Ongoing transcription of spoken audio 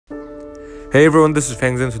Hey everyone, this is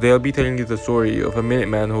Fangs, and today I'll be telling you the story of a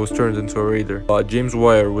Minuteman who was turned into a raider. James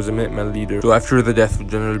Wire was a Minuteman leader. So after the death of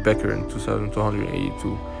General Becker in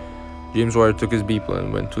 2282, James Wire took his people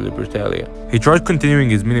and went to Libertalia. He tried continuing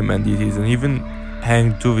his Minuteman duties and even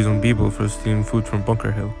hanged 2 of his own people for stealing food from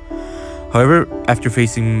Bunker Hill. However, after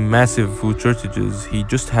facing massive food shortages, he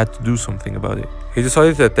just had to do something about it. He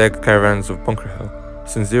decided to attack caravans of Bunker Hill,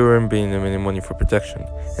 since they weren't paying him any money for protection.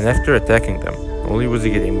 And after attacking them, not only was he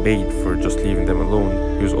getting paid for just leaving them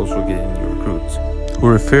alone, he was also getting new recruits, who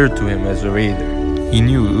referred to him as a raider. He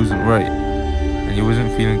knew it wasn't right, and he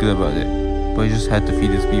wasn't feeling good about it, but he just had to feed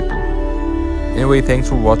his people. Anyway, thanks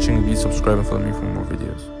for watching. Please subscribe and follow me for more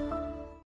videos.